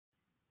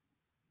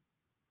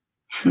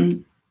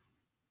Good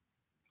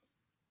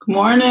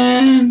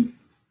morning.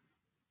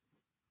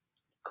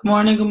 Good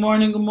morning. Good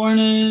morning. Good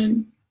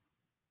morning.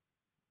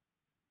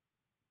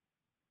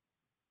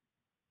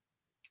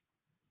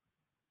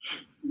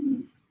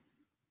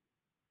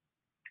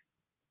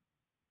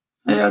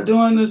 How y'all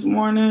doing this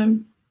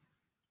morning?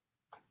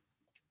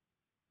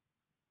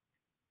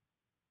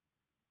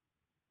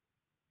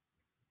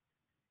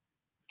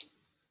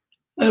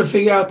 Gotta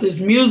figure out this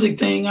music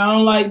thing. I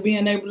don't like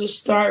being able to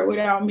start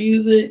without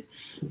music.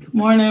 Good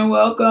morning.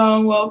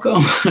 Welcome.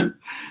 Welcome.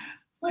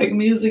 Like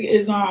music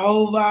is my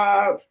whole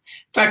vibe.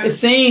 If I could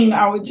sing,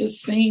 I would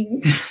just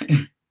sing.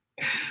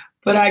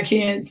 But I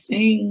can't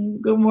sing.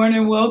 Good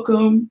morning.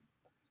 Welcome.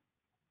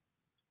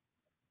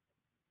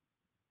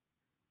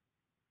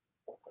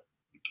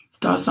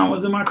 Thought something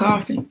was in my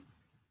coffee.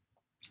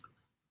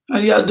 How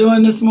y'all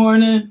doing this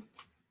morning?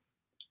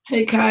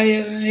 Hey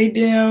Kaya. Hey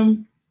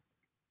Dim.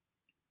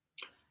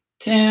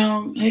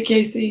 Tam. Hey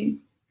Casey.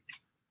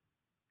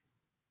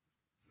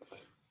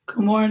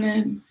 Good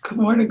morning. Good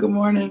morning. Good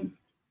morning.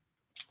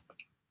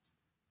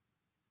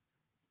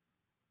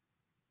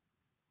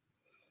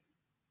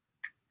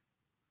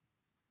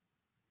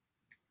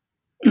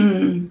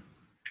 Mm.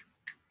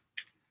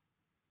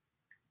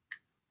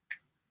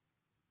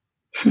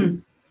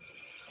 Good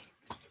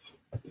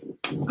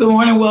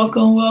morning.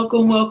 Welcome.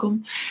 Welcome.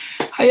 Welcome.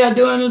 How y'all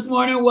doing this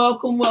morning?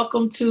 Welcome.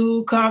 Welcome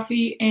to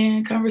Coffee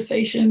and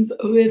Conversations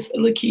with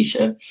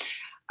Lakeisha.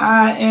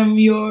 I am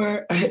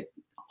your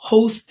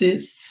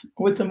hostess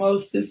with the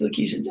mostest,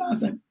 Lakeisha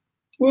Johnson.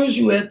 Where's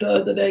you at the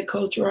other day,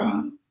 Coach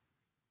Rob?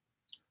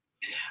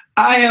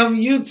 I am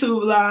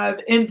YouTube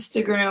Live,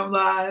 Instagram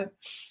Live,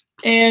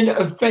 and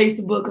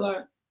Facebook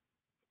Live.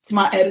 It's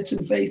my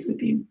attitude face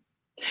with you.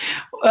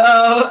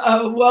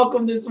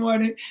 Welcome this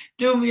morning.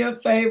 Do me a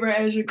favor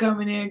as you're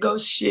coming in, go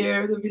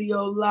share the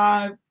video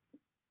live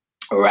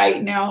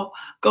right now.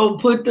 Go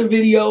put the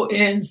video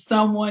in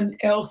someone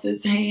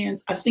else's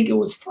hands. I think it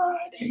was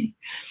Friday.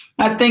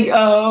 I think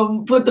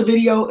put the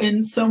video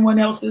in someone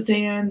else's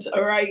hands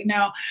right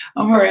now.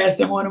 I'm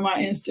harassing one of my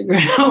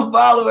Instagram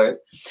followers.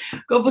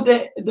 Go put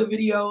the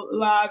video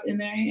live in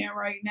their hand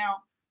right now.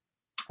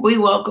 We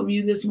welcome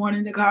you this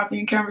morning to Coffee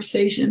and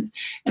Conversations.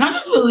 And I'm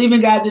just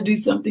believing God to do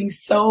something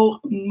so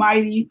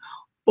mighty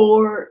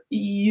for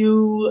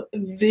you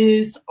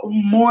this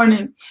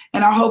morning.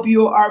 And I hope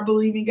you are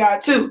believing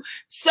God too.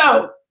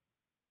 So,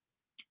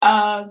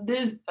 I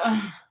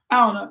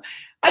don't know.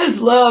 I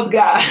just love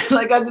God.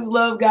 Like, I just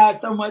love God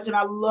so much. And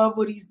I love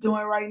what he's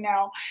doing right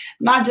now,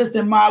 not just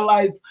in my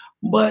life,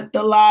 but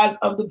the lives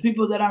of the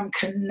people that I'm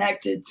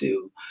connected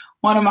to.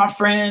 One of my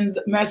friends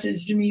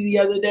messaged me the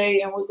other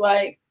day and was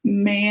like,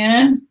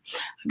 man,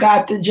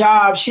 got the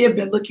job. She had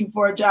been looking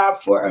for a job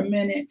for a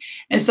minute.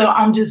 And so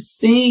I'm just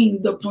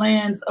seeing the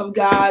plans of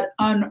God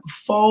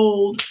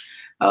unfold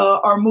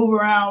or move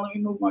around. Let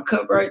me move my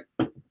cup right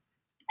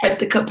at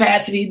the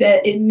capacity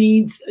that he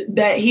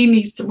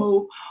needs to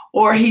move,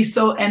 or he's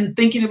so, and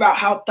thinking about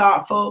how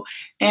thoughtful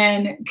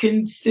and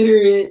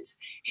considerate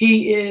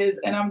he is.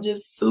 And I'm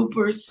just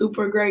super,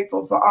 super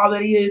grateful for all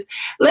that he is.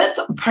 Let's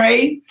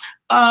pray.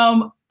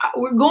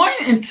 We're going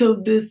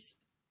into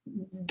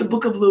the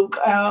book of Luke,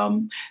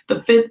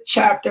 the 5th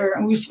chapter,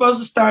 and we were supposed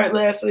to start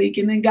last week,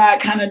 and then God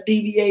kind of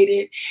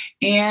deviated,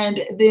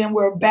 and then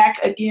we're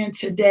back again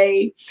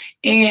today,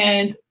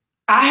 and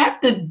I have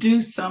to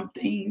do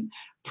something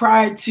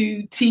prior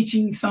to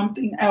teaching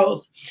something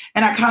else,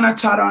 and I kind of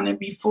taught on it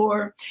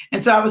before,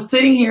 and so I was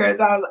sitting here as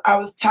I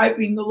was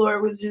typing. The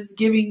Lord was just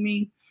giving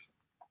me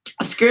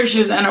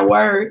scriptures and a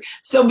word.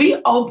 So be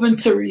open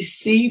to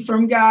receive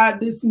from God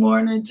this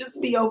morning. Just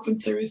be open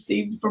to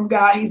receive from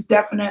God. He's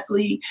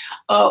definitely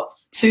up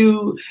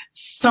to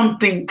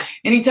something.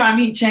 Anytime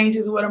he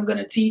changes what I'm going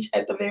to teach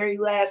at the very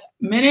last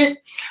minute,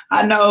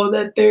 I know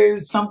that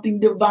there's something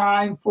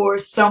divine for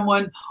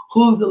someone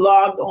who's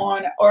logged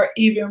on, or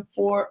even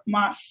for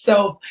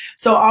myself.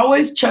 So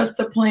always trust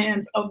the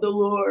plans of the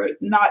Lord,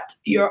 not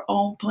your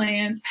own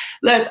plans.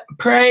 Let's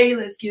pray.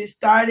 Let's get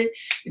started.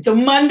 It's a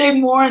Monday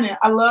morning.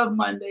 I love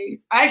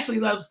Mondays. I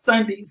actually love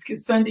Sundays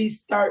because Sundays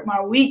start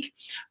my week,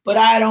 but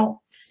I don't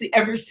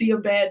ever see a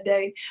bad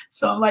day.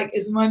 So I'm like,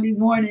 it's Monday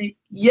morning.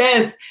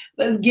 Yes,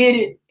 let's get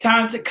it.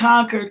 Time to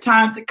conquer,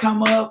 time to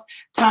come up,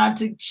 time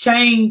to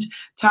change,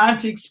 time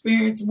to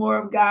experience more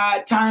of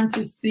God, time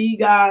to see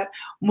God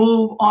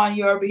move on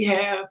your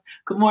behalf.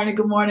 Good morning,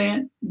 good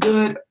morning,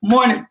 good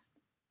morning.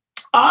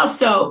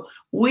 Also,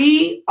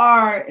 we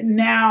are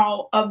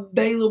now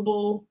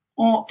available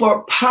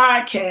for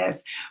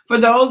podcasts. For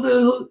those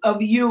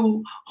of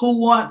you who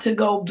want to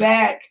go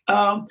back,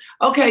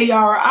 okay,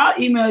 y'all, I'll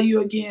email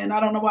you again. I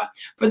don't know why.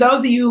 For those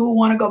of you who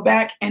want to go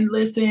back and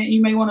listen,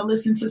 you may want to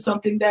listen to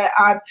something that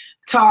I've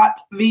taught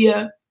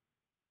via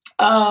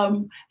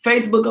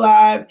Facebook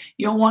Live.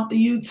 You don't want the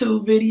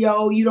YouTube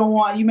video.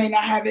 You may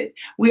not have it.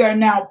 We are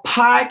now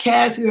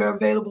podcasts. We are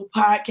available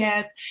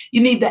podcasts.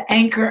 You need the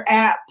Anchor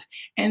app,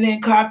 and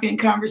then Coffee and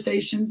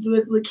Conversations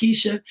with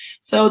Lakeisha.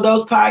 So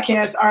those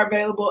podcasts are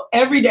available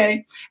every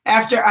day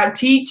after I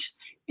teach.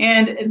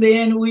 And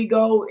then we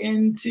go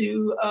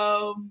into,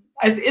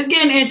 it's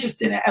getting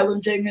interesting at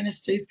LMJ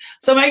Ministries.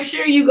 So make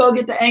sure you go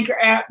get the Anchor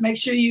app. Make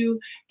sure you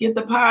get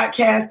the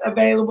podcast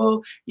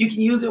available. You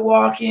can use it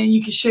walk-in.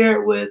 You can share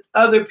it with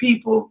other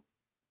people.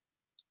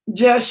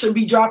 Jess should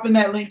be dropping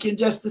that link in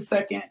just a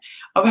second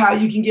of how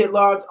you can get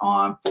logged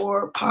on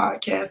for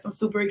podcasts. I'm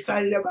super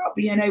excited about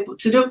being able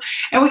to do.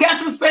 And we got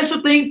some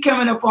special things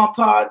coming up on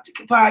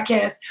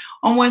podcast.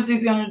 On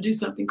Wednesdays, going to do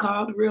something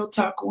called Real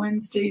Talk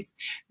Wednesdays,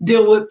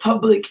 deal with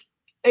public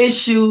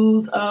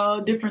issues,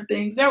 different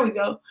things. There we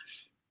go.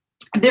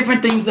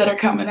 Different things that are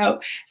coming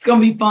up. It's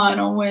going to be fun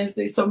on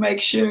Wednesday. So make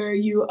sure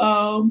you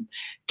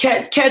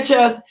catch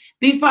us.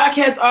 These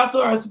podcasts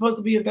also are supposed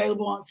to be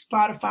available on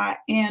Spotify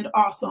and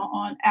also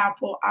on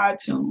Apple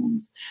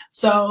iTunes.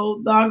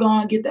 So log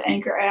on, get the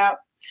Anchor app,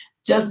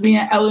 Just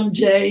Being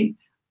LMJ,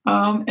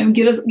 and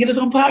get us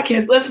on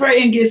podcasts. Let's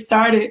pray and get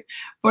started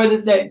for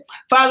this day.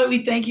 Father,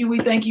 we thank you. We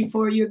thank you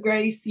for your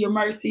grace, your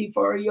mercy,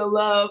 for your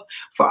love,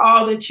 for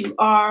all that you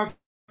are,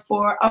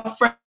 for a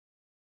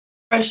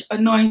fresh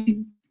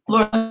anointing,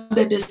 Lord,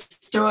 that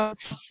destroys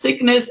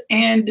sickness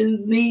and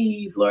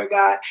disease, Lord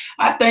God.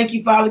 I thank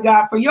you, Father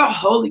God, for your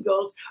Holy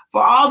Ghost,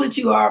 for all that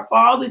you are, for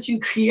all that you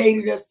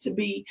created us to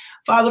be.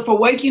 Father, for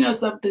waking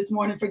us up this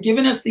morning, for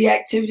giving us the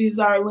activities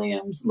of our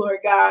limbs, Lord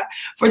God,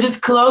 for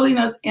just clothing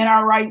us in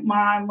our right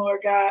mind,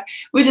 Lord God.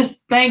 We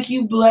just thank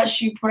you,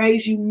 bless you,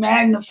 praise you,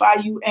 magnify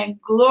you,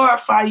 and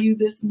glorify you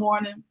this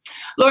morning.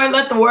 Lord,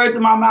 let the words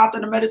of my mouth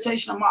and the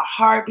meditation of my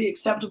heart be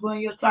acceptable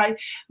in your sight.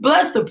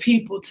 Bless the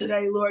people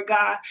today, Lord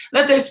God.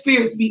 Let their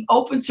spirits be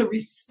open to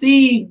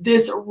receive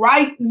this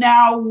right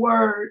now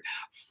word,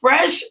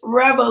 fresh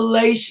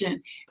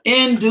revelation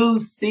in due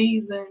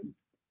season.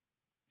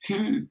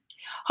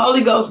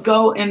 Holy Ghost,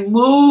 go and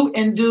move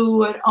and do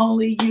what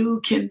only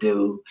you can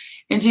do.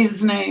 In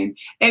Jesus' name,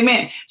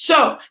 amen.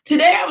 So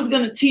today I was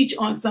going to teach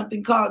on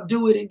something called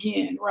Do It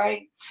Again,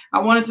 right? I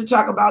wanted to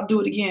talk about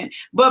Do It Again.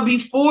 But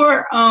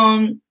before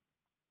I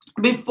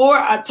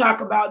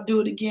talk about Do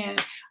It Again,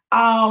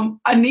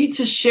 I need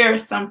to share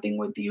something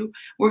with you.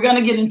 We're going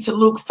to get into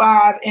Luke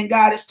 5 and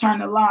God has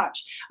turned the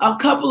launch. A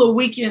couple of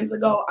weekends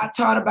ago, I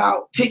taught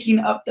about picking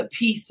up the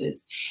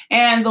pieces,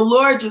 and the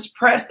Lord just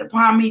pressed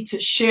upon me to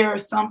share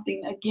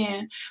something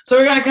again. So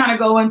we're going to kind of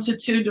go into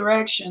two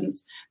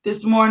directions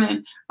this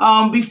morning.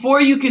 Before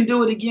you can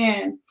do it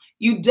again,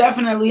 you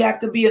definitely have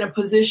to be in a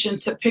position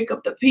to pick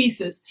up the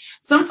pieces.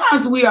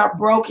 Sometimes we are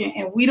broken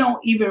and we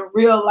don't even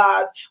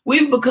realize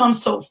we've become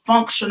so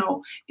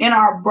functional in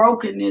our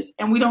brokenness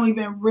and we don't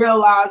even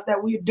realize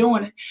that we're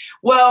doing it.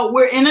 Well,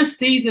 we're in a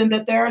season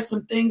that there are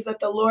some things that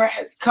the Lord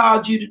has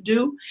called you to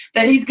do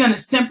that he's going to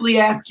simply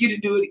ask you to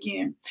do it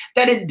again.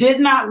 That it did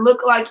not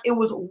look like it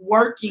was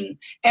working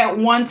at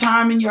one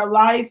time in your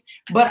life,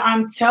 but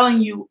I'm telling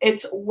you,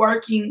 it's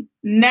working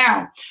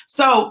now.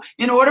 So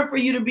in order for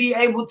you to be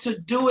able to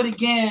do it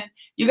again,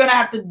 you're going to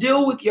have to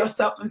deal with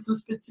yourself in some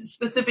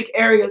specific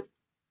areas.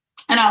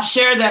 And I'll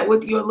share that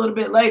with you a little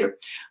bit later.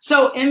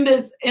 So in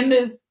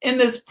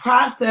this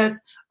process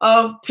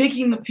of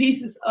picking the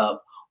pieces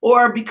up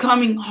or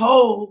becoming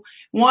whole,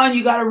 one,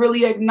 you got to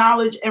really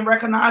acknowledge and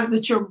recognize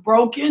that you're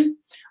broken.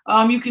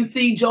 You can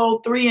see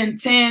Joel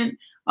 3:10.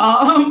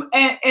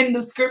 And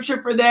the scripture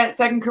for that,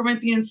 2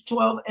 Corinthians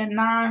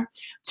 12:9.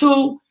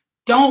 2,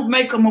 don't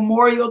make a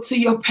memorial to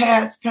your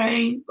past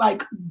pain.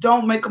 Like,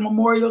 don't make a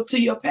memorial to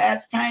your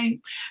past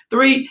pain.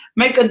 3,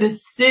 make a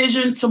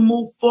decision to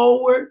move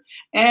forward.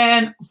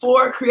 And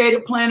 4, create a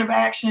plan of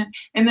action.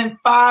 And then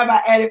 5, I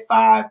added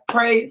 5,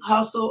 pray,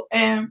 hustle,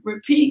 and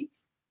repeat.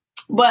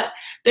 But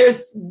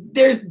there's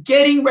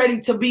getting ready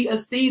to be a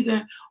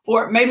season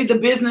for maybe the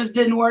business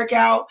didn't work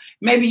out.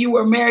 Maybe you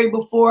were married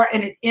before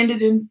and it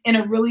ended in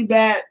a really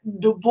bad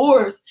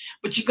divorce.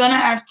 But you're going to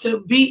have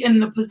to be in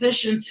the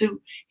position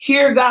to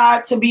hear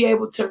God, to be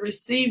able to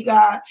receive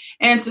God,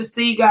 and to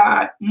see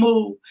God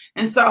move.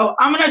 And so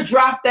I'm going to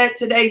drop that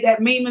today.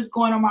 That meme is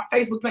going on my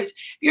Facebook page.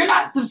 If you're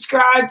not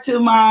subscribed to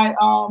my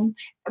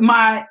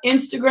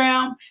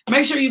Instagram,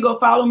 make sure you go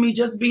follow me,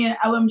 Just Being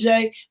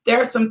LMJ.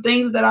 There are some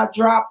things that I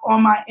drop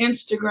on my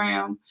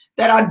Instagram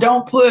that I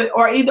don't put,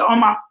 or either on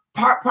my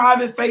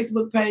private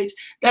Facebook page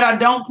that I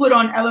don't put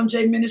on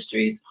LMJ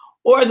Ministries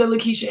or the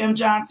Lakeisha M.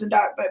 Johnson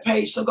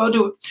page. So go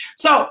do it.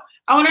 So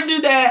I want to do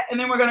that, and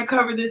then we're going to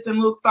cover this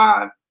in Luke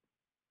 5.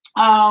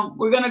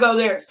 We're going to go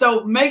there.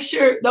 So make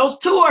sure those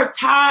two are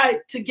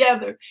tied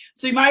together.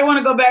 So you might want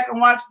to go back and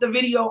watch the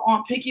video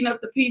on picking up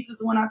the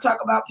pieces when I talk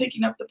about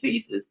picking up the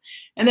pieces.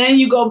 And then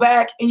you go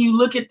back and you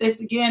look at this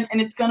again,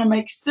 and it's going to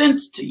make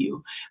sense to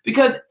you,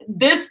 because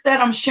this that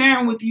I'm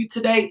sharing with you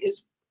today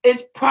is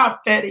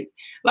prophetic.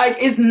 Like,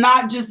 it's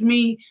not just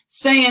me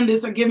saying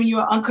this or giving you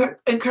an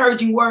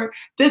encouraging word.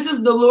 This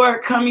is the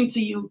Lord coming to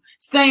you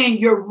saying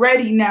you're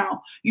ready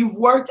now. You've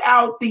worked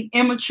out the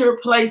immature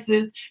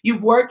places.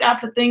 You've worked out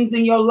the things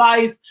in your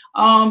life.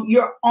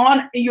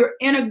 You're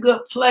in a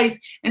good place.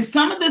 And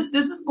some of this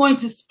is going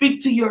to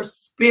speak to your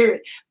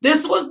spirit.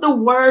 This was the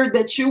word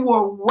that you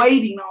were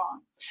waiting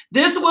on.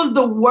 This was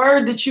the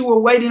word that you were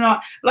waiting on.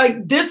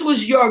 Like, this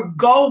was your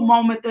go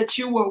moment that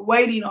you were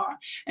waiting on.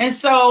 And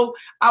so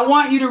I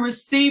want you to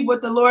receive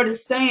what the Lord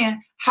is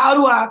saying. How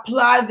do I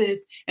apply this?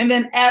 And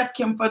then ask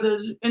him for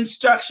the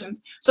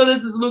instructions. So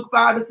this is Luke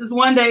 5. It says,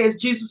 one day as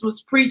Jesus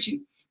was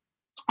preaching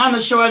on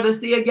the shore of the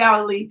Sea of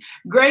Galilee,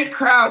 great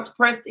crowds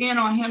pressed in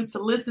on him to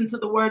listen to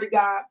the word of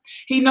God.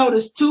 He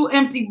noticed 2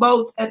 empty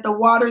boats at the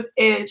water's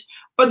edge,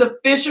 for the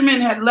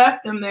fishermen had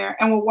left them there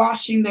and were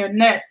washing their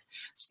nets.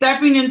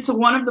 Stepping into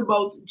one of the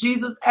boats,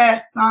 Jesus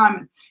asked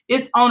Simon,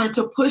 its owner,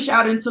 to push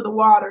out into the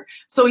water.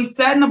 So he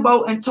sat in the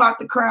boat and taught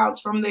the crowds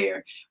from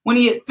there. When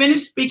he had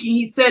finished speaking,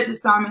 he said to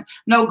Simon,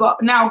 now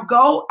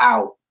go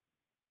out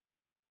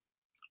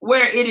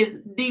where it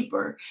is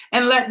deeper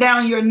and let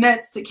down your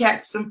nets to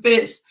catch some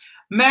fish.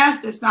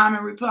 Master,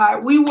 Simon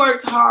replied, we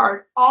worked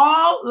hard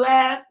all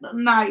last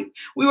night.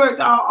 We worked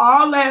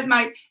all last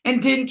night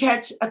and didn't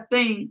catch a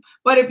thing.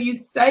 But if you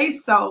say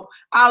so,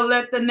 I'll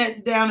let the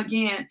nets down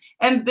again.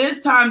 And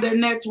this time their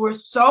nets were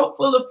so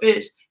full of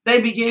fish,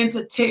 they began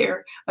to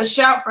tear. A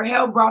shout for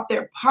help brought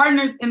their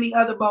partners in the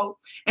other boat,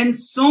 and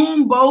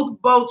soon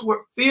both boats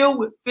were filled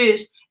with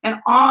fish and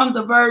on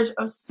the verge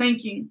of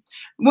sinking.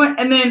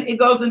 And then it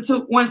goes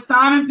into, when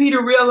Simon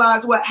Peter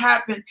realized what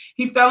happened,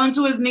 he fell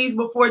into his knees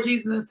before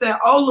Jesus and said,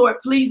 oh Lord,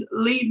 please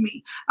leave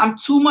me. I'm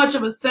too much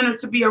of a sinner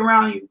to be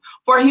around you.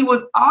 For he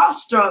was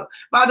awestruck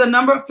by the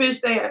number of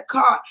fish they had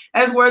caught,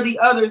 as were the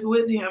others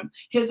with him.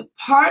 His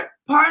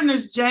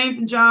partners, James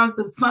and John,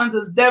 the sons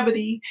of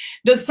Zebedee,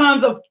 the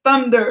sons of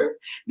thunder.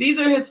 These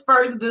are his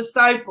first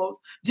disciples.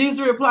 Jesus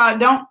replied,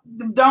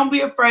 don't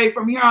be afraid.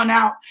 From here on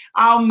out,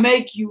 I'll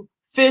make you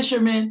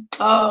fishermen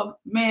of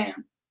men.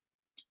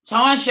 So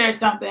I want to share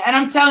something. And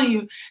I'm telling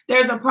you,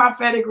 there's a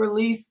prophetic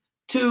release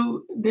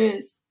to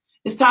this.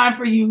 It's time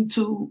for you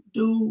to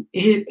do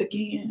it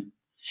again.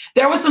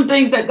 There were some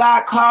things that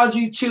God called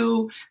you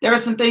to. There were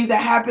some things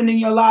that happened in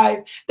your life.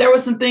 There were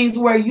some things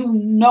where you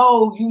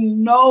know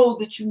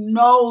that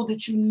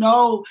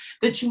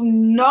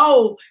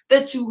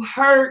you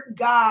heard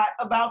God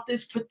about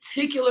this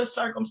particular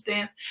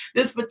circumstance,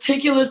 this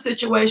particular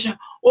situation,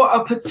 or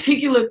a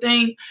particular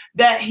thing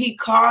that he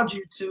called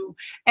you to.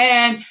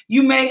 And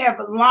you may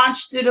have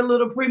launched it a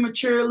little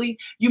prematurely.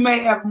 You may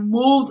have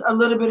moved a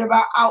little bit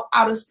out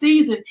of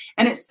season.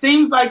 And it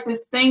seems like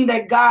this thing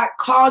that God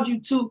called you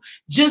to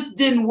just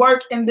didn't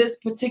work in this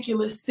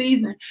particular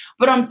season.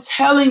 But I'm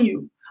telling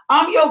you,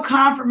 I'm your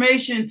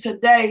confirmation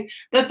today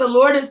that the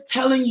Lord is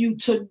telling you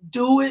to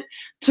do it,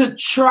 to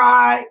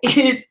try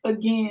it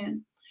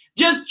again.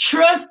 Just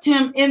trust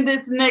him in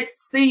this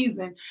next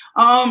season.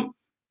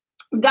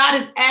 God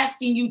is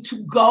asking you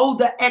to go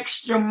the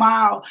extra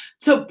mile,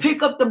 to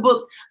pick up the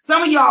books.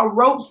 Some of y'all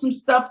wrote some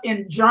stuff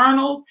in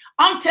journals.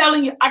 I'm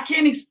telling you, I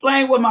can't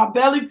explain what my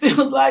belly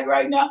feels like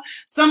right now.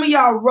 Some of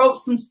y'all wrote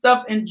some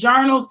stuff in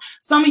journals.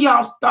 Some of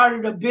y'all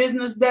started a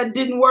business that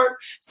didn't work.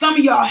 Some of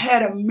y'all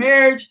had a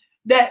marriage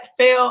that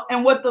failed.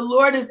 And what the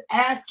Lord is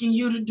asking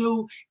you to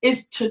do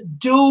is to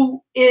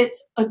do it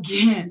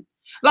again.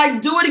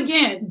 Like, do it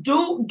again.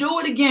 Do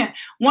it again.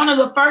 One of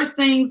the first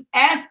things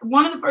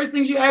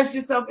you ask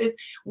yourself is,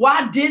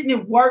 why didn't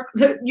it work?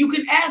 You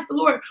can ask the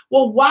Lord,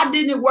 well, why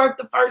didn't it work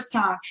the first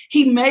time?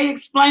 He may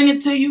explain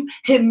it to you.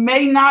 He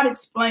may not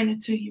explain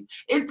it to you.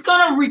 It's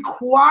going to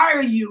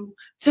require you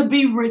to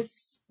be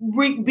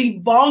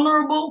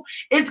vulnerable.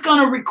 It's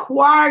going to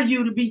require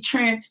you to be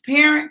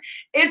transparent.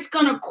 It's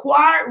going to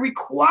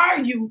require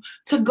you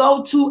to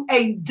go to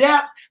a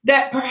depth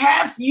that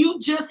perhaps you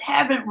just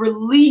haven't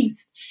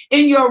released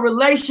in your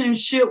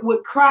relationship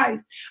with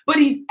Christ. But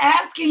he's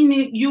asking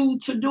you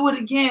to do it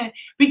again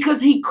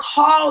because he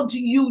called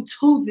you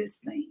to this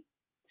thing.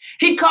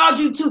 He called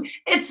you to.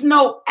 It's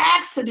no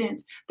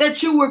accident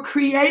that you were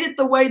created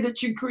the way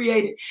that you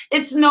created.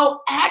 It's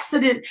no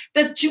accident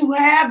that you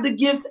have the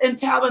gifts and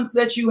talents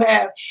that you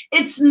have.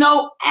 It's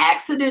no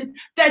accident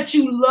that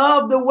you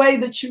love the way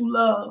that you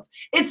love.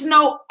 It's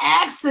no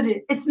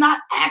accident. It's not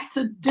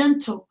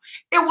accidental.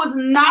 It was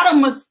not a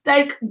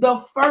mistake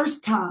the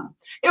first time.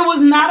 It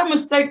was not a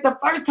mistake the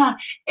first time.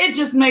 It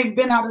just may have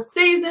been out of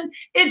season.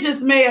 It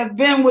just may have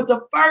been with the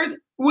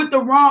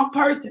wrong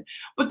person.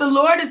 But the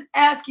Lord is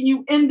asking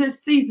you in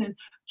this season,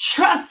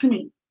 trust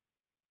me,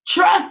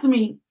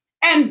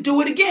 and do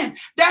it again.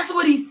 That's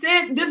what he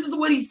said. This is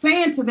what he's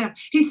saying to them.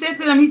 He said,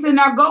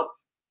 now go.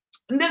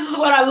 And this is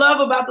what I love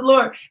about the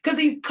Lord, because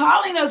he's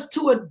calling us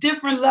to a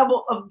different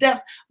level of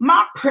depth.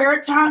 My prayer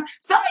time,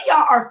 some of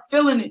y'all are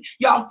feeling it.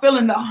 Y'all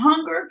feeling the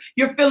hunger.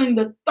 You're feeling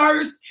the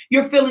thirst.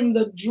 You're feeling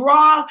the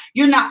draw.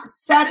 You're not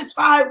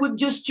satisfied with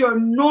just your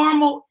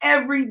normal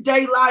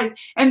everyday life.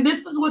 And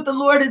this is what the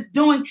Lord is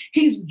doing.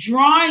 He's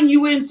drawing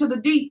you into the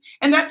deep.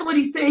 And that's what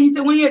he said. He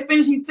said, when he had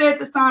finished, he said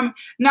to Simon,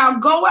 now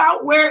go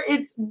out where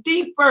it's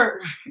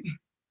deeper.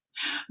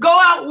 Go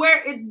out where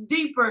it's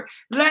deeper.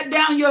 Let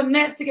down your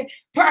nets together.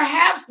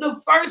 Perhaps the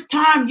first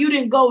time you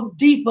didn't go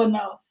deep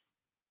enough.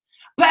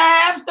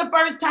 Perhaps the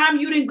first time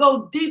you didn't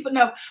go deep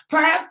enough.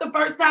 Perhaps the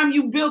first time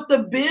you built the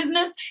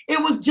business,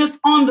 it was just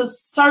on the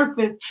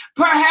surface.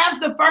 Perhaps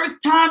the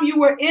first time you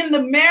were in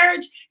the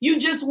marriage, you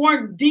just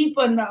weren't deep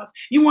enough.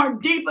 You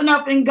weren't deep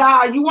enough in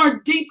God. You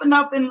weren't deep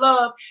enough in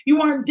love. You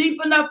weren't deep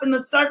enough in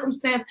the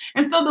circumstance.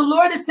 And so the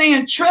Lord is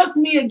saying, trust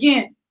me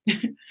again.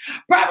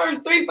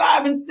 Proverbs 3,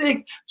 5, and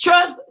 6.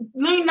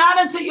 Lean not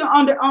unto your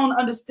own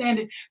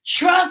understanding.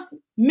 Trust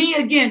me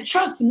again.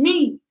 Trust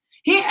me.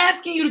 He ain't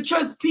asking you to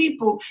trust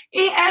people.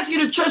 He ain't asking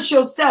you to trust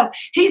yourself.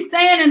 He's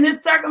saying in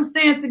this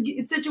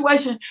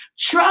situation,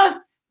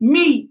 trust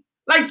me.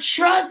 Like,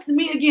 trust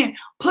me again.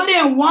 Put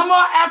in one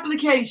more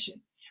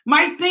application.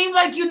 Might seem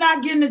like you're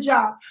not getting a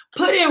job.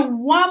 Put in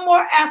one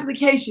more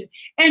application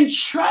and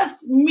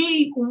trust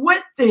me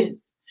with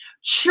this.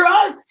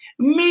 Trust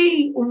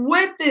me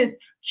with this.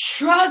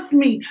 Trust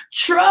me.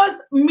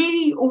 Trust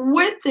me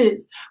with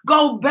this.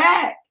 Go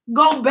back.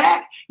 Go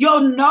back.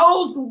 Your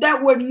no's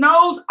that were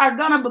no's are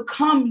going to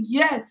become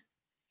yes.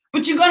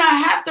 But you're going to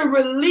have to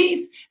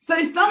release.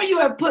 Say, some of you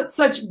have put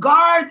such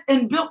guards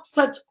and built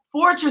such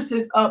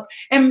fortresses up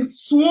and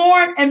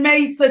sworn and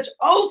made such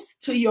oaths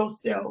to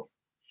yourself.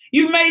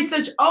 You've made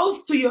such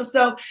oaths to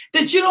yourself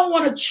that you don't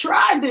want to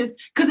try this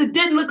because it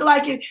didn't look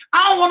like it.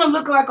 I don't want to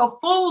look like a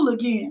fool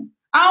again.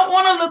 I don't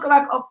want to look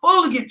like a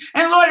fool again.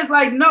 And the Lord is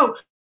like, no,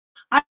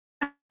 I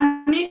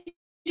need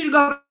you to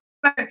go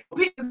back.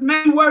 Because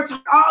man worked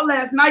all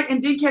last night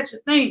and didn't catch a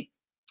thing.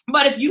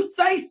 But if you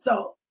say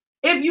so,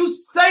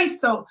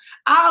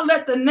 I'll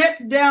let the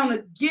nets down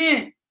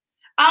again.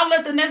 I'll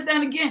let the nets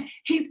down again.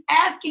 He's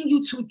asking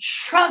you to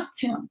trust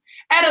him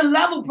at a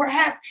level,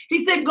 perhaps.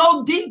 He said,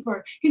 go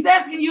deeper. He's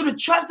asking you to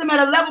trust him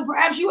at a level,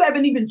 perhaps you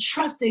haven't even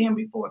trusted him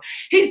before.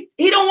 He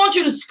don't want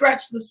you to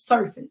scratch the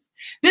surface.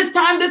 This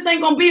time, this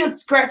ain't going to be a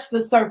scratch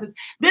the surface.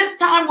 This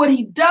time, what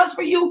he does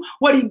for you,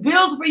 what he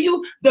builds for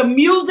you, the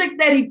music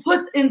that he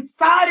puts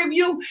inside of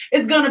you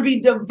is going to be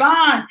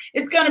divine.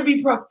 It's going to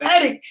be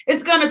prophetic.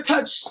 It's going to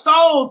touch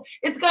souls.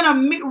 It's going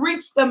to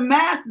reach the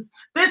masses.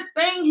 This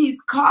thing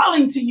he's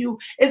calling to you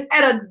is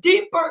at a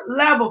deeper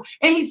level.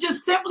 And he's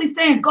just simply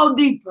saying, go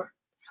deeper.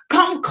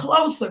 Come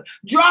closer.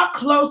 Draw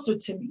closer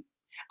to me.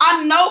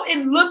 I know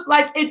it looked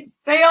like it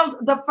failed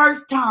the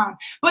first time,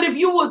 but if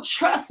you will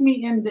trust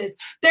me in this,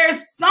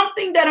 there's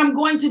something that I'm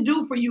going to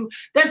do for you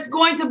that's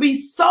going to be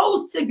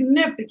so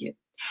significant.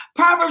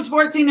 Proverbs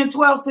 14 and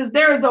 12 says,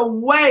 there is a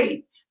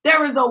way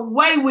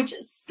which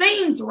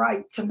seems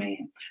right to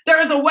man.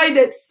 There is a way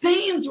that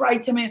seems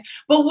right to man,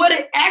 but what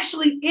it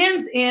actually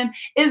ends in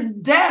is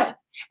death.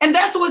 And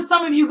that's what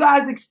some of you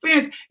guys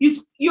experience.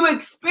 You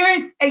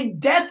experience a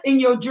death in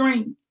your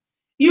dreams.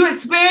 You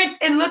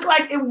experienced, it looked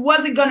like it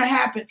wasn't going to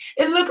happen.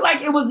 It looked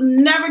like it was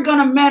never going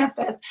to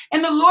manifest.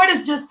 And the Lord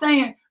is just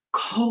saying,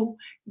 go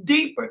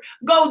deeper,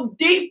 go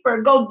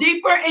deeper, go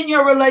deeper in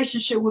your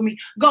relationship with me.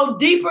 Go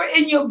deeper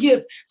in your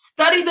gift.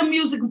 Study the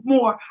music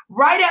more.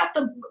 Write out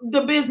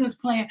the business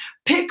plan.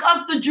 Pick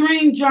up the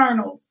dream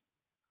journals.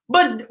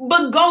 But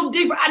go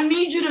deeper. I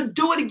need you to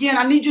do it again.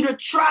 I need you to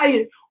try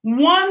it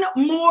one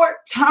more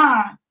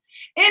time.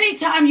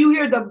 Anytime you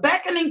hear the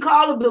beckoning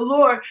call of the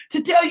Lord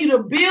to tell you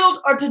to build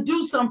or to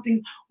do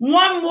something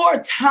one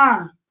more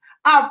time,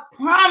 I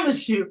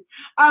promise you,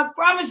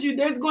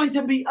 there's going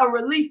to be a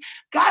release.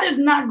 God is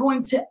not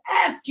going to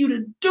ask you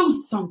to do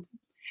something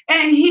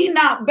and he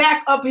not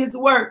back up his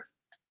word.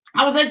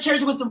 I was at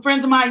church with some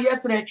friends of mine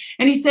yesterday,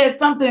 and he said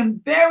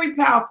something very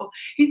powerful.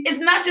 It's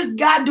not just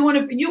God doing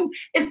it for you.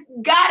 It's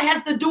God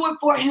has to do it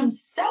for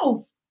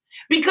himself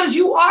because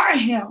you are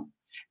him.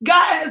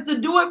 God has to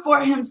do it for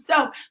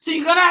himself. So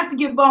you're going to have to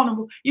get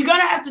vulnerable. You're going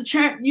to have to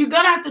trust him. You're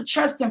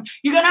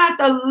going to have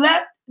to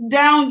let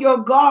down your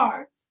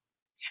guards.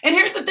 And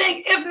here's the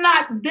thing. If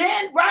not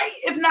then, right?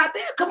 If not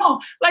then, come on.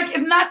 Like,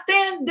 if not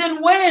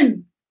then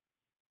when?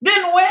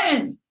 Then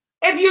when?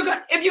 If you're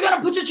going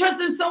to put your trust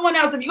in someone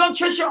else, if you're going to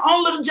trust your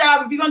own little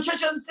job, if you're going to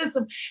trust your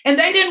system, and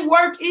they didn't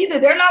work either,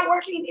 they're not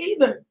working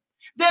either,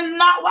 then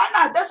why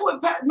not? That's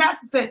what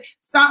Master said.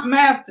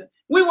 Master,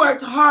 we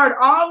worked hard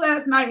all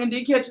last night and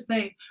didn't catch a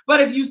thing.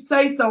 But if you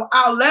say so,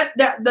 I'll let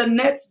the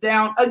nets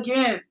down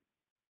again.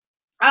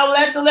 I'll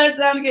let the nets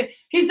down again.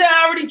 He said,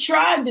 I already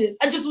tried this.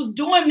 I just was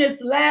doing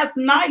this last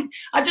night.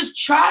 I just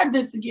tried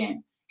this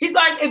again. He's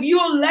like, if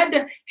you'll let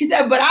them, he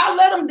said, but I'll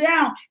let them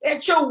down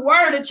at your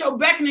word, at your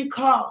beckoning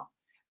call.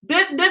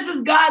 This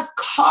is God's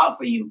call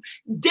for you.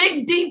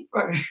 Dig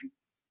deeper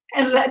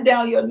and let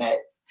down your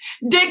nets.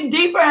 Dig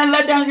deeper and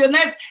let down your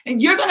nets, and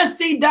you're going to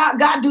see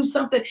God do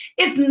something.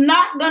 It's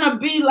not going to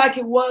be like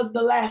it was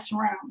the last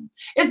round.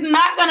 It's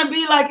not going to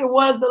be like it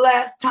was the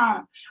last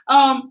time.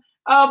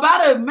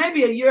 About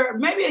maybe a year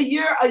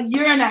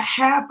and a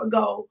half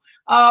ago,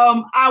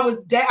 I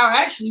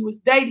actually was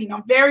dating.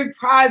 I'm very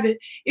private.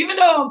 Even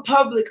though I'm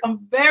public, I'm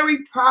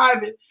very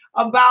private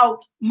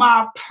about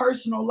my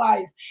personal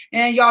life.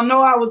 And y'all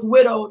know I was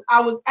widowed. I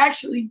was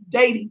actually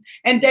dating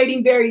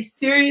very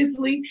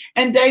seriously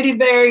and dating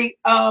very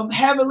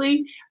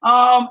heavily.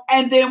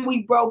 And then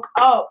we broke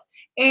up.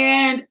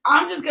 And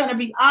I'm just going to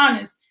be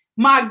honest.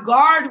 My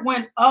guard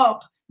went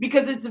up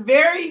because it's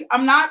very,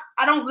 I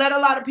don't let a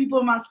lot of people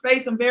in my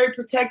space. I'm very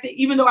protected.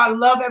 Even though I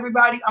love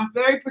everybody, I'm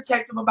very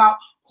protective about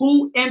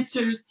who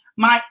enters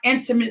my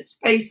intimate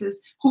spaces,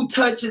 who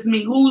touches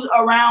me, who's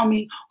around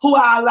me, who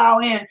I allow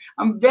in.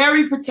 I'm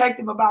very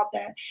protective about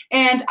that.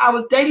 And I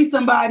was dating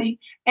somebody,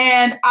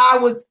 and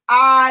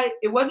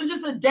it wasn't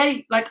just a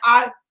date. Like,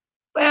 I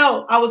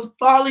was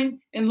falling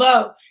in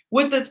love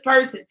with this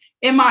person.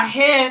 In my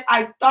head,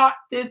 I thought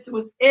this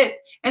was it.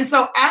 And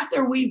so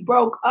after we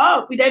broke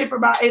up, we dated for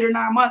about 8 or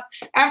 9 months.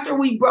 After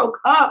we broke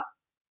up,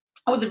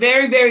 it was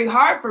very, very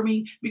hard for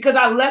me because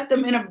I left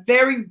them in a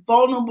very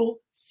vulnerable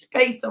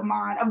space of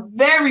mine, a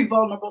very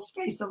vulnerable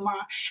space of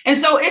mine. And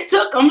so it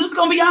took, I'm just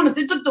going to be honest,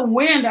 it took the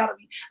wind out of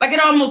me. Like, it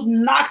almost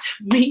knocked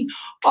me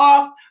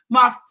off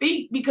my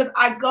feet because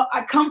I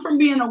come from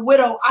being a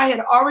widow. I had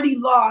already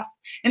lost,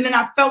 and then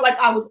I felt like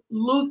I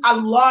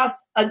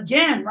lost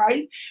again,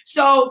 right?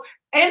 So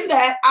in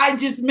that, I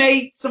just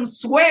made some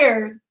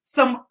swears,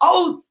 some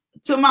oaths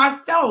to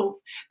myself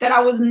that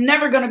I was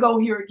never going to go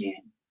here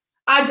again.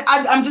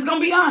 I'm just going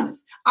to be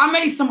honest. I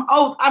made some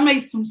oath. I made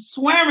some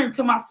swearing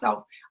to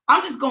myself.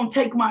 I'm just going to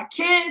take my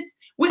kids.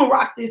 We're going to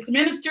rock this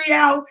ministry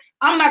out.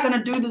 I'm not going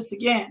to do this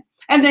again.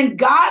 And then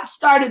God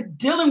started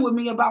dealing with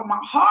me about my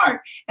heart,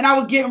 and I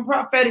was getting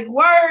prophetic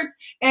words,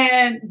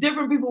 and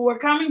different people were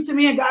coming to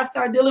me, and God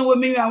started dealing with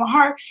me about my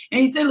heart. And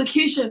he said,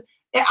 Lakeisha,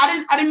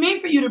 I didn't mean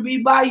for you to be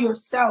by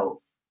yourself.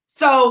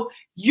 So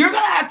you're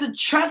going to have to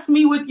trust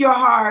me with your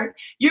heart.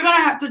 You're going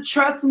to have to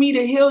trust me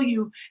to heal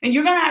you. And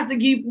you're going to have to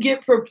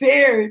get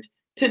prepared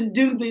to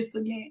do this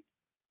again.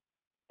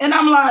 And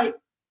I'm like,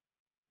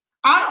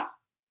 I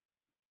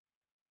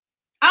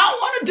don't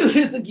want to do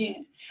this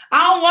again.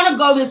 I don't want to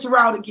go this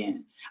route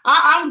again.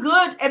 I'm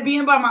good at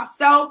being by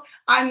myself.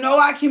 I know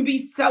I can be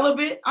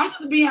celibate. I'm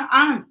just being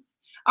honest.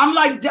 I'm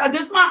like,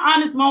 this is my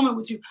honest moment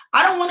with you.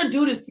 I don't want to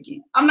do this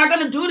again. I'm not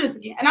going to do this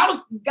again. And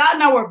God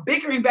and I were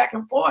bickering back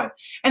and forth.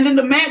 And then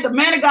the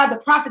man of God,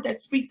 the prophet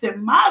that speaks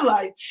in my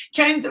life,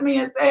 came to me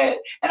and said,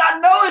 and I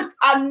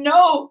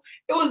know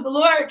it was the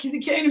Lord, because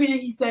he came to me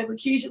and he said,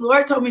 Lakeisha, the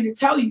Lord told me to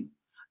tell you,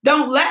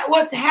 don't let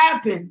what's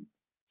happened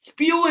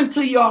spew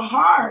into your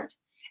heart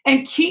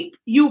and keep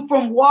you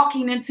from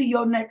walking into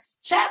your next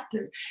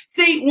chapter.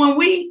 See,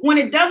 when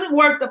it doesn't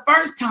work the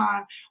first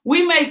time,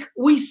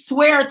 we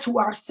swear to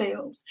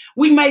ourselves.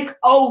 We make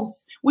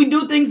oaths. We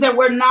do things that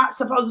we're not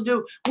supposed to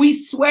do. We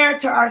swear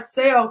to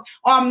ourselves,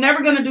 oh, I'm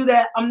never going to do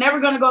that. I'm never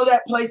going to go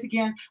that place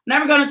again. I'm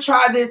never going to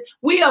try this.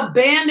 We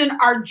abandon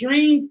our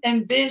dreams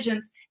and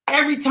visions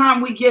every time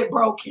we get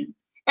broken.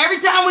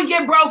 Every time we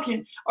get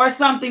broken or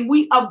something,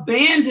 we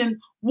abandon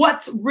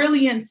what's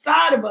really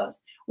inside of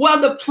us. Well,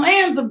 the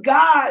plans of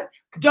God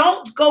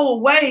don't go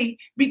away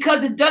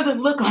because it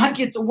doesn't look like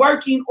it's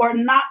working or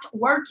not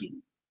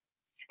working.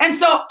 And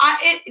so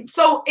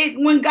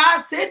when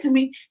God said to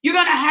me, you're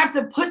going to have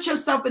to put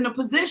yourself in a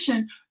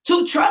position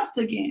to trust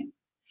again.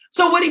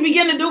 So what he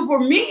began to do for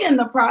me in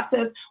the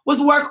process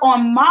was work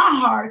on my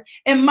heart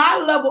and my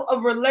level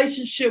of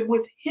relationship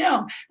with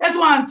him. That's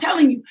why I'm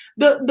telling you,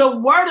 the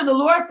word of the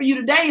Lord for you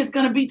today is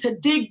going to be to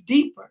dig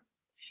deeper.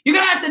 You're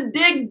going to have to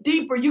dig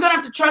deeper. You're going to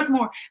have to trust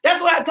more.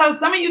 That's why I tell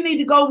some of you need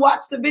to go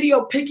watch the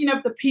video, Picking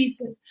Up the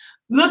Pieces.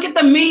 Look at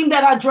the meme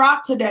that I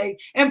dropped today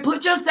and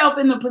put yourself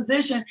in the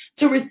position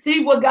to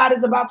receive what God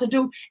is about to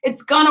do.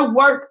 It's going to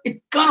work.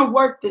 It's going to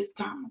work this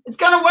time. It's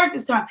going to work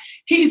this time.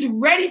 He's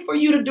ready for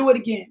you to do it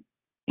again.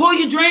 Pull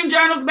your dream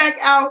journals back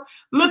out.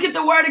 Look at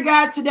the word of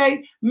God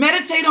today.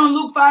 Meditate on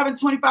Luke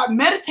 5:25.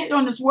 Meditate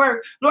on this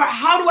word. Lord,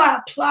 how do I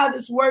apply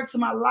this word to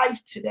my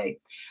life today?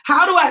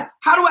 How do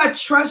I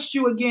trust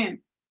you again?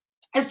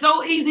 It's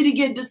so easy to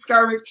get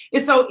discouraged.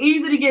 It's so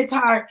easy to get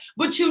tired.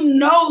 But you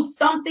know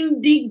something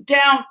deep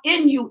down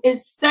in you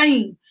is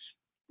saying,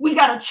 we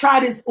got to try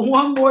this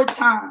one more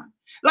time.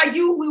 Like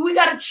we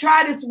got to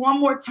try this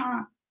one more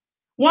time.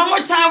 One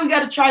more time, we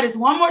got to try this.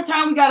 One more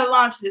time, we got to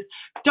launch this.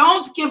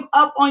 Don't give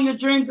up on your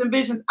dreams and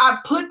visions. I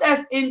put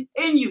that in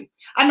you.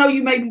 I know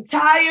you may be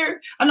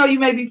tired. I know you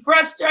may be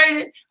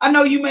frustrated. I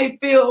know you may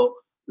feel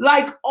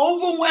like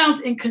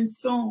overwhelmed and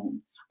consumed.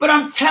 But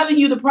I'm telling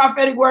you, the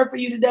prophetic word for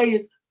you today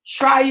is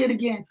try it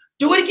again.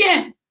 Do it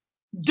again.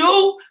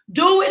 Do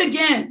it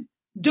again.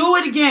 Do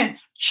it again.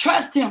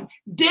 Trust him.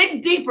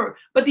 Dig deeper.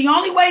 But the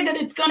only way that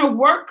it's going to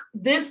work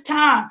this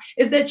time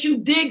is that you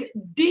dig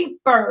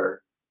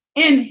deeper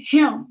in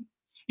him.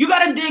 You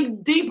got to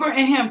dig deeper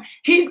in him.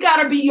 He's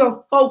got to be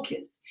your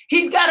focus.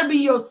 He's got to be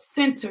your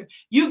center.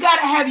 You got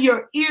to have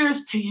your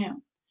ears to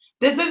him.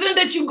 This isn't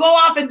that you go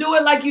off and do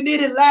it like you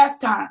did it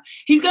last time.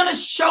 He's going to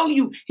show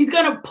you. He's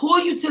going to pull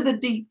you to the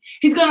deep.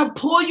 He's going to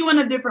pull you in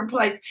a different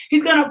place.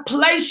 He's going to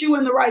place you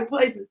in the right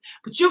places.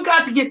 But you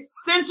got to get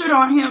centered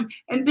on him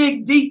and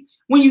dig deep.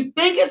 When you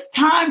think it's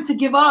time to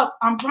give up,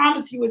 I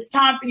promise you it's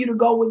time for you to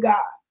go with God.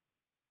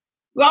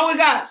 Go with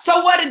God.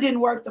 So what? It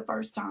didn't work the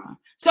first time.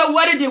 So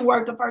what? It didn't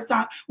work the first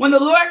time. When the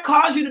Lord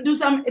calls you to do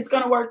something, it's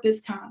going to work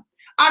this time.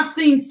 I've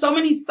seen so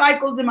many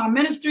cycles in my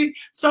ministry,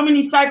 so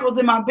many cycles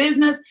in my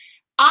business.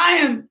 I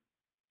am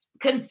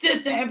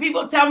Consistent. And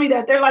people tell me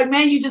that. They're like,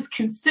 man, you just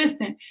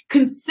consistent.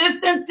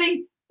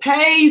 Consistency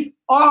pays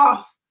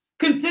off.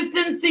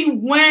 Consistency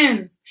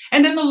wins.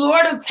 And then the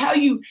Lord will tell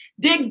you,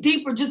 dig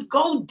deeper, just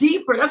go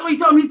deeper. That's what he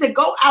told me. He said,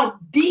 go out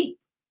deep.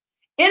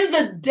 In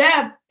the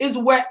depth is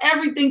where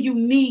everything you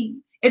need.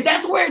 If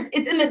that's where it's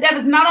in the depth,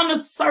 it's not on the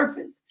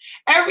surface.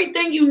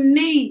 Everything you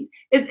need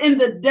is in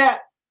the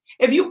depth.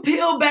 If you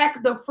peel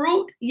back the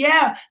fruit,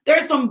 yeah,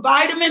 there's some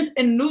vitamins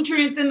and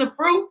nutrients in the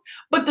fruit,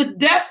 but the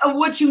depth of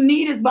what you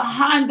need is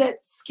behind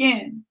that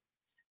skin.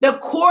 The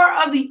core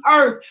of the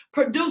earth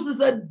produces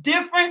a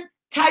different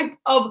type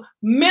of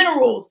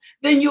minerals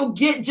than you'll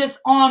get just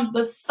on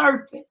the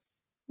surface,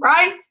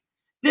 right?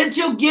 That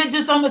you'll get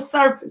just on the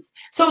surface.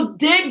 So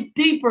dig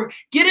deeper,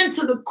 get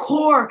into the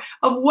core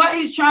of what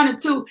he's trying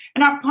to do.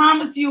 And I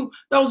promise you,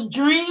 those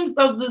dreams,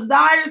 those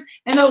desires,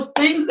 and those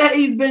things that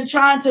he's been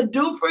trying to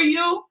do for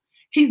you,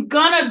 he's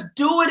gonna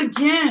do it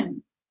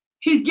again.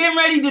 He's getting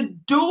ready to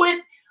do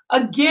it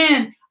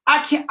again.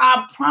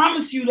 I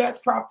promise you that's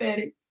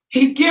prophetic.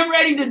 He's getting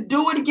ready to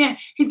do it again.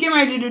 He's getting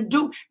ready to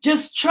do,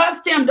 just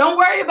trust him. Don't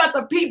worry about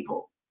the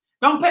people.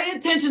 Don't pay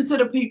attention to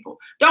the people.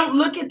 Don't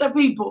look at the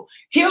people.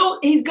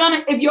 He's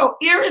gonna, if your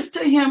ear is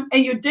to him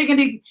and you're digging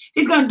deep,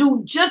 he's gonna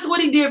do just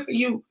what he did for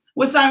you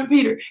with Simon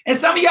Peter. And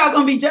some of y'all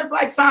gonna be just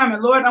like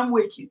Simon. Lord, I'm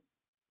with you.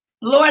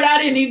 Lord, I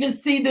didn't even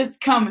see this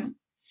coming.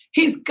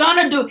 He's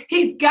gonna do,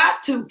 he's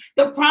got to.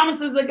 The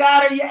promises of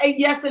God are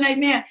yes and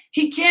amen.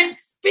 He can't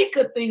speak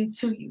a thing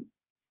to you.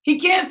 He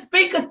can't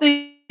speak a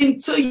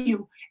thing to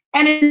you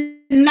and it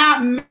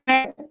not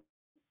manifest.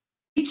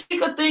 He can't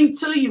speak a thing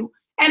to you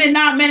and it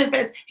not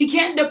manifest. He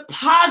can't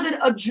deposit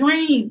a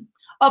dream,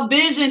 a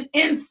vision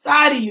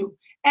inside of you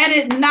and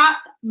it not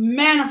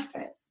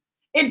manifest.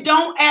 It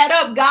don't add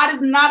up. God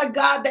is not a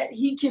God that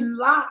he can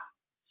lie.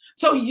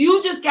 So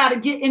you just got to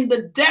get in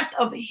the depth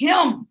of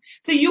him.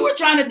 See, you were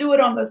trying to do it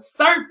on the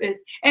surface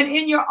and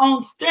in your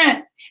own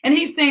strength. And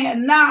he's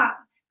saying, nah,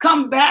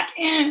 come back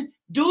in,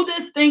 do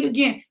this thing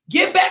again.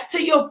 Get back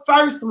to your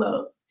first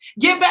love.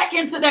 Get back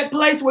into that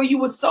place where you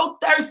were so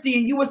thirsty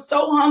and you were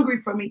so hungry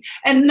for me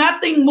and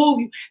nothing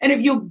moved you. And if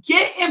you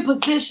get in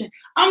position,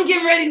 I'm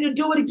getting ready to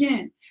do it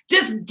again.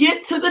 Just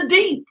get to the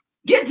deep.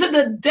 Get to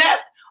the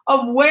depth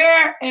of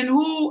where and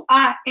who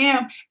I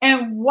am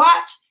and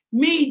watch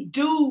me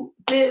do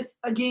this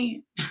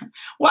again.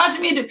 Watch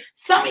me do.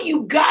 Some of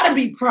you gotta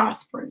be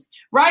prosperous,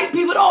 right?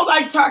 People don't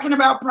like talking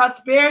about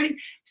prosperity.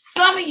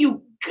 Some of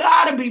you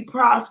gotta be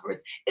prosperous.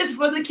 It's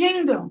for the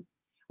kingdom.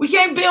 We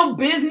can't build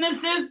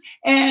businesses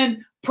and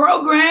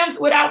programs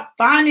without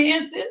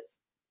finances.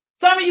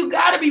 Some of you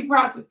gotta be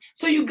prosperous.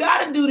 So you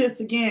gotta do this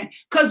again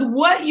because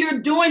what you're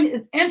doing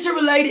is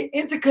interrelated,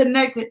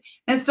 interconnected,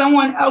 and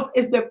someone else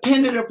is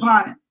dependent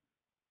upon it.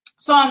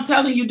 So I'm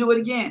telling you, do it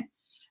again.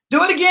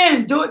 Do it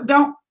again. Do it.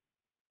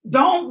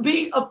 Don't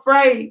be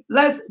afraid.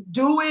 Let's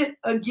do it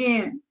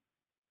again.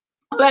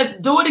 Let's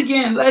do it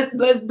again.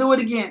 Let's do it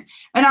again.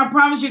 And I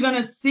promise you're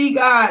going to see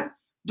God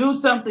do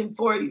something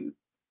for you.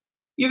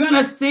 You're going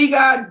to see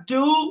God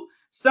do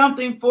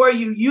something for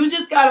you. You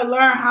just got to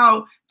learn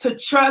how to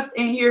trust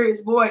and hear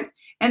his voice.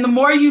 And the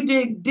more you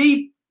dig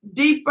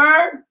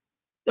deeper,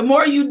 the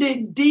more you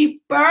dig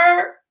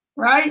deeper,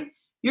 right?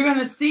 You're going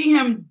to see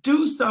him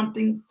do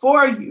something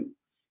for you.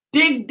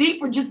 Dig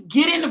deeper. Just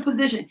get in a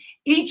position.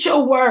 Eat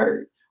your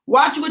word.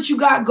 Watch what you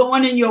got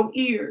going in your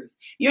ears.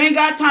 You ain't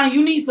got time.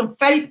 You need some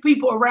faith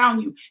people around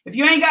you. If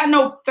you ain't got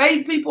no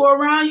faith people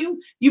around you,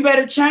 you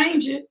better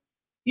change it.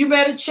 You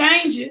better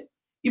change it.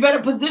 You better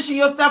position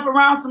yourself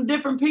around some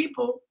different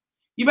people.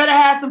 You better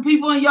have some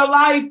people in your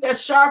life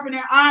that's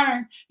sharpening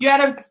iron. You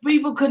gotta have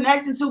people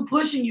connecting to,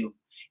 pushing you.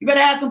 You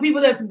better have some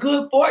people that's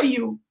good for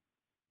you.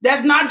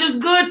 That's not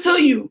just good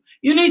to you.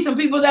 You need some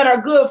people that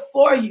are good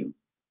for you.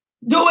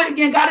 Do it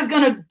again. God is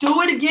going to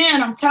do it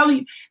again. I'm telling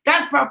you,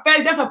 that's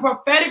prophetic. That's a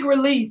prophetic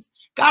release.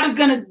 God is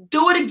going to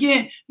do it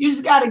again. You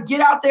just got to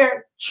get out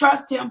there,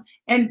 trust him,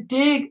 and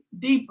dig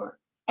deeper.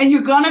 And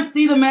you're going to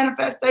see the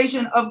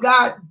manifestation of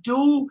God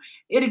do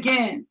it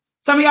again.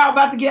 Some of y'all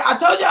about to get, I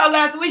told y'all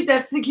last week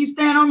that keeps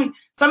staying on me.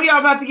 Some of y'all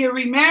about to get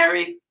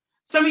remarried.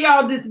 Some of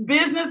y'all, this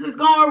business is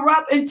going to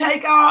erupt and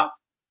take off.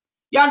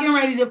 Y'all getting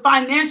ready to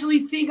financially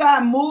see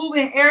God move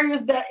in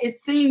areas that it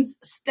seems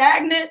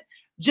stagnant.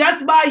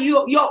 Just by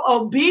your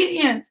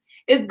obedience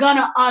is going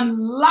to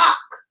unlock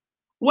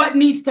what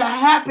needs to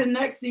happen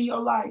next in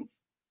your life.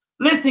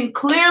 Listen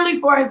clearly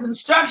for his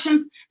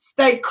instructions.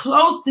 Stay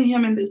close to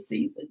him in this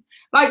season.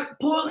 Like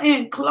pull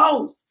in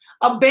close.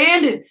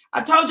 Abandon.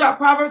 I told y'all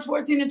Proverbs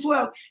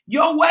 14:12.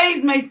 Your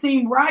ways may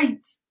seem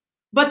right,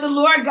 but the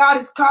Lord God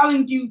is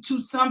calling you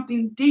to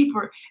something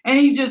deeper. And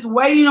he's just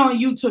waiting on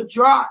you to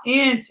draw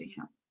into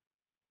him.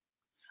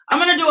 I'm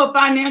going to do a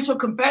financial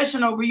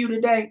confession over you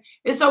today.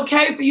 It's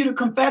okay for you to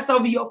confess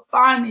over your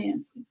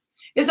finances.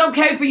 It's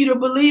okay for you to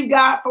believe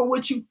God for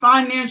what you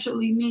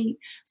financially need.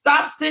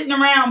 Stop sitting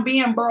around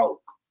being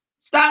broke.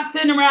 Stop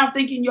sitting around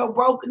thinking your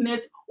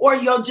brokenness or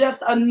your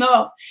just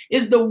enough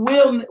is the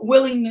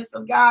willingness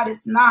of God.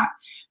 It's not.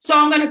 So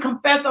I'm going to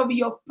confess over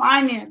your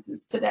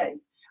finances today.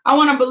 I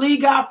want to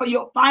believe God for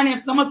your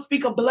finances. I'm going to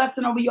speak a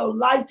blessing over your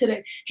life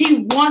today.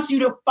 He wants you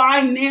to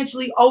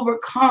financially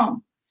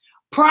overcome.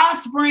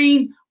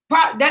 Prospering,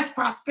 that's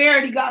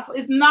prosperity gospel.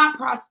 It's not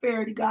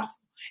prosperity gospel.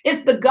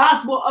 It's the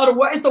gospel of the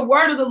word. It's the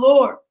word of the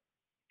Lord.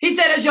 He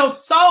said, as your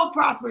soul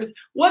prospers,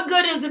 what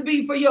good does it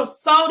be for your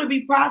soul to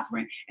be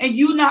prospering and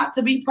you not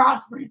to be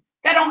prospering?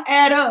 That don't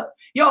add up.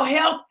 Your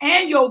health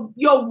and your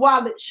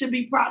wallet should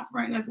be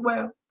prospering as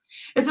well.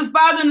 It says,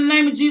 Father, in the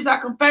name of Jesus, I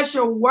confess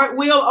your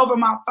will over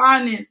my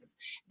finances.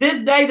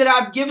 This day that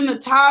I've given the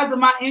tithes of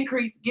my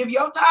increase, give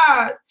your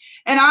tithes.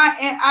 And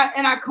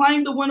I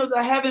claim the windows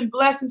of heaven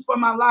blessings for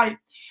my life.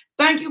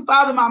 Thank you,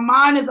 Father. My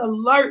mind is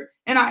alert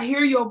and I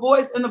hear your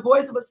voice, and the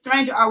voice of a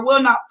stranger I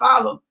will not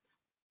follow.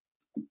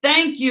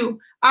 Thank you.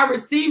 I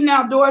receive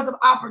now doors of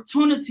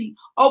opportunity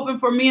open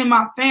for me and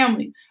my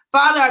family.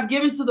 Father, I've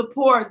given to the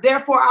poor,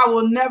 therefore I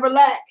will never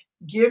lack.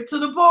 Give to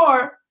the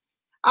poor.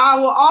 I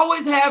will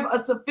always have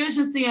a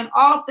sufficiency in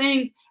all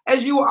things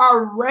as you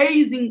are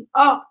raising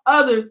up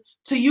others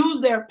to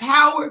use their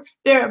power,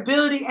 their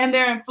ability, and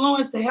their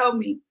influence to help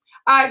me.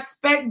 I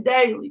expect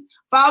daily,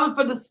 Father,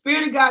 for the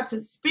Spirit of God to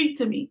speak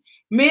to me,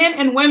 men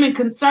and women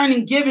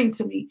concerning giving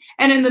to me.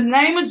 And in the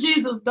name of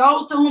Jesus,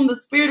 those to whom the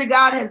Spirit of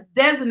God has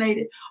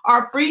designated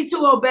are free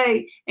to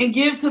obey and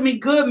give to me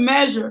good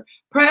measure,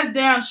 pressed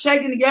down,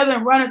 shaken together,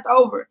 and runneth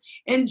over.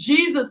 In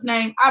Jesus'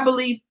 name, I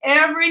believe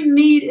every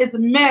need is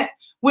met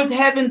with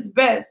heaven's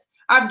best.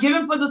 I've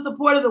given for the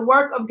support of the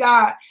work of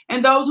God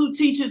and those who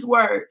teach his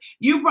word.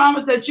 You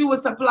promised that you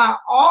would supply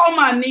all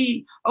my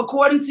need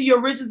according to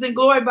your riches and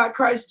glory by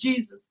Christ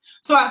Jesus.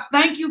 So I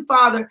thank you,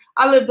 Father.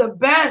 I live the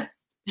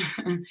best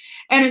and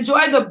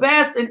enjoy the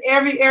best in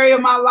every area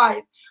of my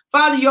life.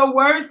 Father, your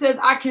word says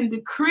I can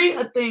decree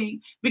a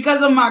thing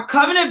because of my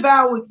covenant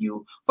vow with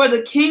you for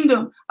the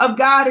kingdom of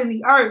God in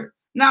the earth.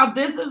 Now,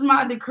 this is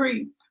my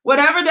decree.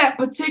 Whatever that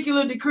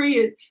particular decree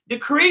is,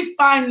 decree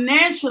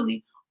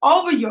financially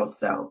over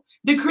yourself.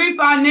 Decree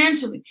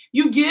financially.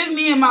 You give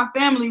me and my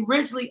family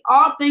richly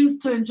all things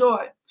to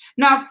enjoy.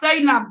 Now,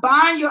 Satan, I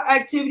bind your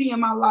activity in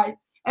my life,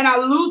 and I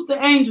loose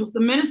the angels, the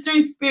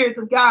ministering spirits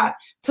of God,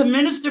 to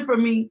minister for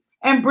me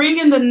and bring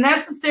in the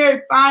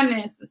necessary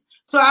finances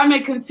so I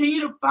may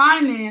continue to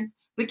finance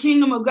the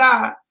kingdom of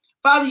God.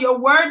 Father, your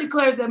word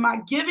declares that my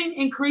giving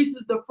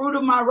increases the fruit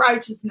of my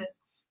righteousness.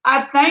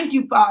 I thank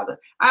you, Father.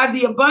 I have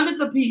the abundance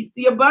of peace,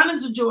 the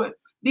abundance of joy,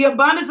 the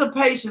abundance of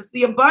patience,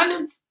 the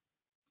abundance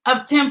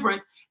of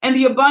temperance, and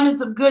the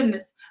abundance of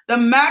goodness. The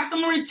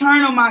maximum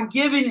return on my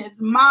giving is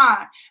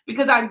mine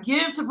because I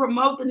give to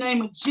promote the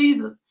name of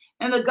Jesus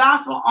and the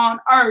gospel on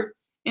earth.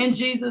 In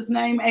Jesus'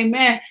 name,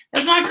 amen.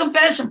 That's my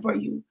confession for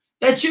you,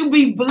 that you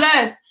be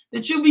blessed,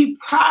 that you be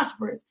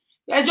prosperous.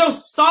 As your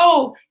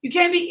soul, you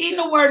can't be eating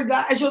the word of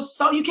God. As your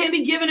soul, you can't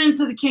be giving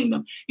into the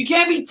kingdom. You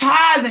can't be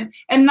tithing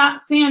and not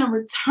seeing a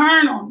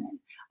return on it.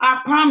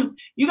 I promise.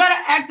 You got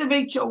to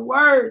activate your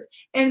words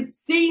and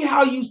see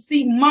how you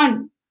see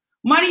money.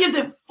 Money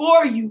isn't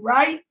for you,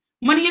 right?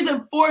 Money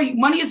isn't for you.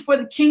 Money is for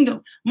the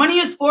kingdom. Money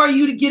is for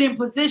you to get in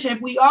position.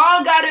 If we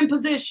all got in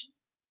position,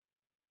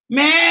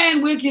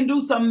 man, we can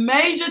do some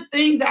major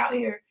things out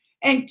here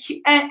and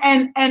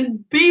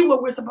be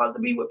what we're supposed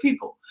to be with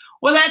people.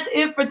 Well, that's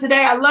it for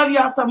today. I love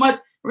y'all so much.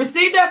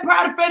 Receive that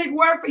prophetic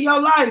word for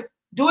your life.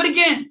 Do it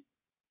again.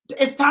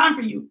 It's time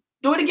for you.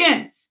 Do it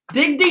again.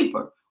 Dig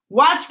deeper.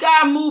 Watch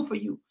God move for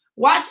you.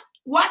 Watch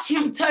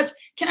him touch.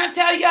 Can I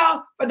tell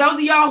y'all, for those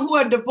of y'all who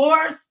are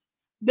divorced,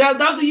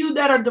 those of you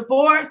that are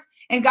divorced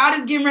and God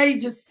is getting ready to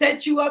just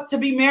set you up to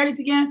be married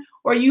again,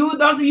 or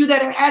those of you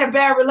that have had a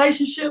bad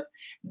relationship,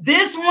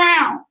 this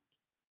round,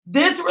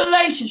 this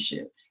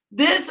relationship,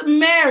 this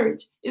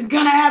marriage is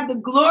going to have the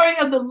glory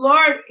of the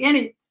Lord in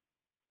it.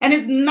 And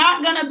it's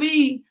not going to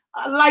be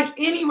like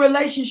any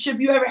relationship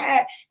you ever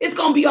had. It's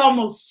going to be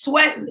almost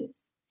sweatless.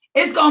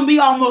 It's going to be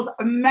almost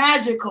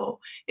magical.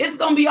 It's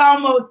going to be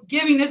almost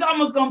giving. It's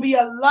almost going to be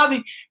a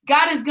loving.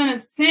 God is going to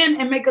send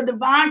and make a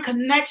divine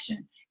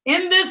connection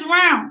in this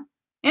round.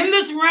 In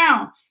this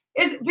round,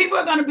 people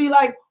are going to be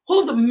like,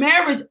 whose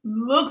marriage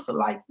looks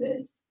like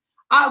this?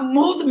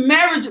 Whose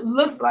marriage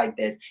looks like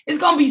this? It's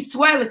going to be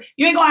swelling.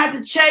 You ain't going to have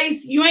to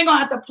chase. You ain't going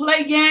to have to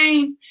play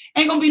games.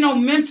 Ain't going to be no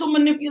mental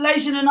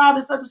manipulation and all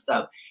this other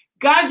stuff.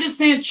 God's just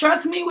saying,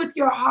 trust me with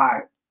your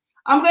heart.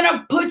 I'm going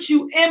to put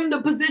you in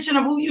the position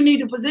of who you need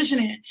to position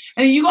in.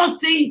 And you're going to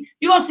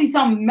see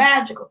something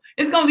magical.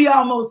 It's going to be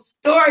almost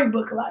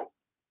storybook-like.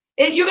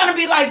 You're going to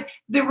be like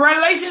the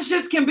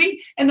relationships can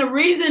be. And the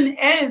reason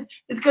is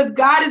because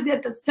God is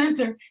at the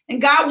center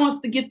and God wants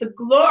to get the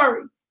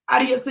glory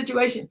out of your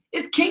situation.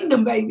 It's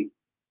kingdom, baby.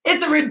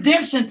 It's a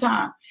redemption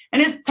time.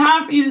 And it's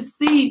time for you to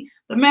see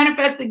the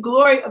manifested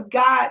glory of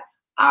God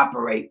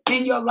operate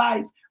in your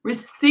life.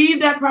 Receive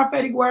that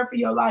prophetic word for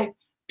your life.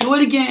 Do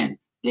it again.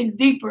 Dig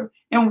deeper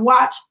and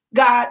watch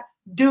God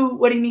do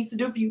what he needs to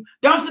do for you.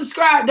 Don't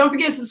subscribe. Don't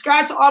forget,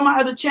 subscribe to all my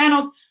other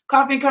channels.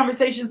 Coffee and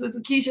Conversations with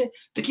Lakeisha,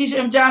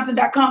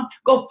 LakeishaMJohnson.com.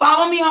 Go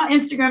follow me on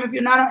Instagram if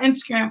you're not on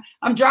Instagram.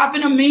 I'm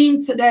dropping a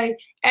meme today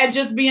at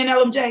Just Being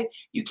LMJ.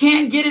 You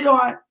can't get it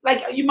on,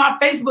 like, you my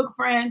Facebook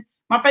friend,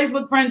 My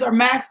Facebook friends are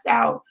maxed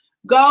out.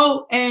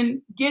 Go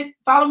and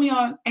follow me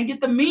on and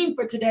get the meme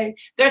for today.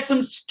 There's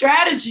some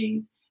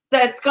strategies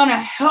that's going to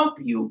help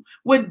you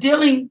with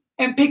dealing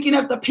and picking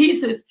up the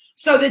pieces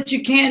so that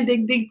you can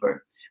dig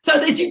deeper. So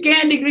that you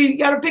can dig deeper. You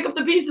got to pick up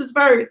the pieces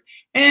first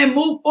and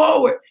move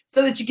forward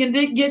so that you can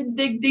dig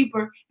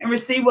deeper and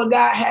receive what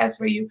God has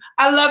for you.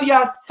 I love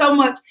y'all so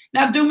much.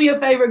 Now do me a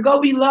favor. Go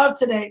be loved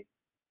today.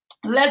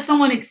 Let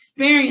someone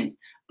experience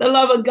the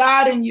love of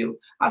God in you.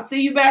 I'll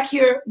see you back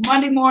here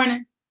Monday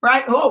morning,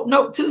 right? Oh,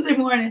 no, Tuesday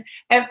morning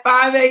at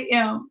 5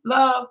 a.m.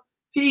 Love,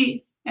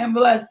 peace, and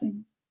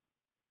blessings.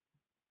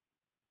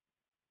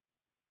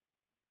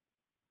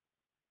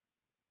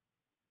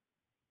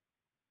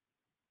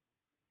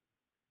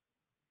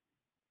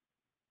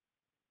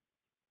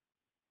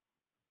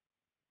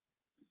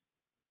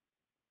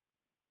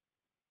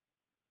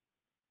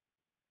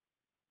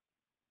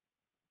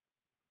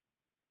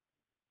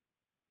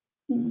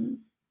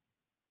 Mm.